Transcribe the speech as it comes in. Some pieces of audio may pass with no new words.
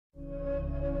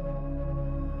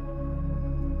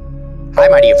Hi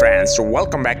my dear friends,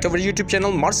 welcome back to our YouTube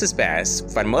channel Mars Space.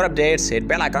 For more updates, hit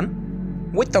bell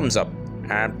icon with thumbs up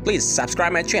and please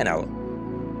subscribe my channel.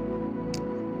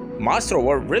 Mars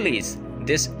Rover released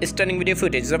this stunning video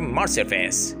footage of Mars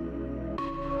surface.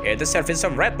 Here's the surface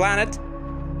of red planet.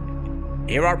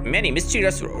 Here are many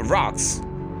mysterious rocks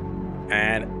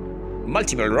and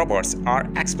multiple robots are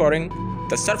exploring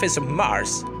the surface of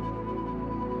Mars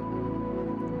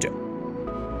to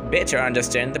better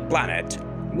understand the planet.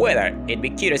 Whether it be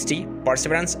curiosity,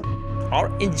 perseverance,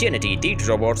 or ingenuity, these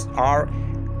robots are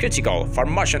critical for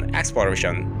Martian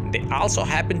exploration. They also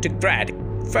happen to great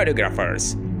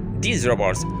photographers. These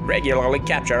robots regularly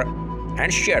capture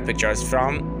and share pictures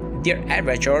from their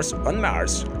adventures on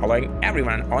Mars, allowing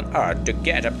everyone on Earth to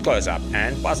get up close-up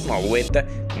and personal with the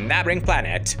neighboring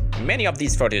planet. Many of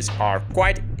these photos are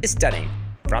quite stunning,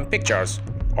 from pictures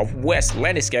of vast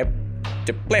landscape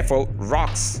to playful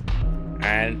rocks,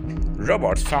 and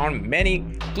robots found many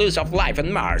clues of life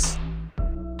on Mars.